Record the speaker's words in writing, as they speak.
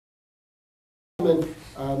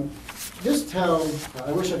This town,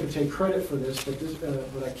 I wish I could take credit for this,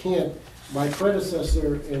 but I can't. My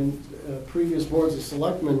predecessor in previous boards of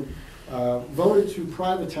selectmen voted to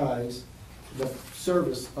privatize the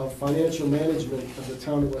service of financial management of the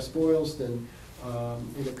town of West Boylston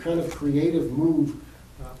in a kind of creative move,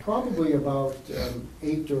 probably about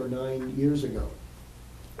 8 or 9 years ago.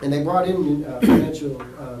 And they brought in financial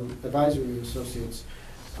advisory associates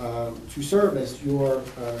to serve as your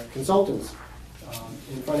consultants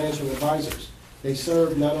and financial advisors. They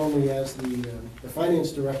serve not only as the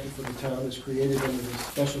finance director for the town, as created under the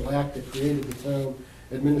special act that created the town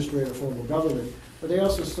administrative form of government, but they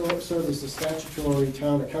also serve as the statutory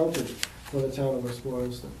town accountant for the town of West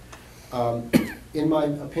Boylston. In my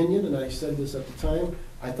opinion, and I said this at the time,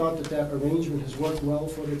 I thought that that arrangement has worked well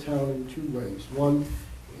for the town in 2 ways. One,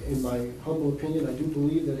 in my humble opinion, I do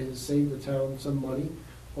believe that it has saved the town some money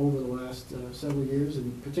over the last several years,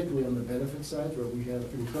 and particularly on the benefit side, where we have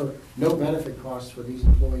incurred no benefit costs for these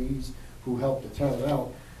employees who help the town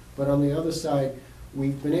out. But on the other side,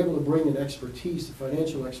 we've been able to bring an expertise,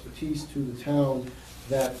 financial expertise, to the town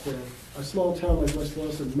that a small town like West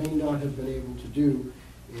Boylston may not have been able to do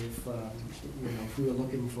if we were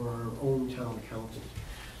looking for our own town accountant.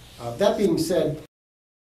 That being said,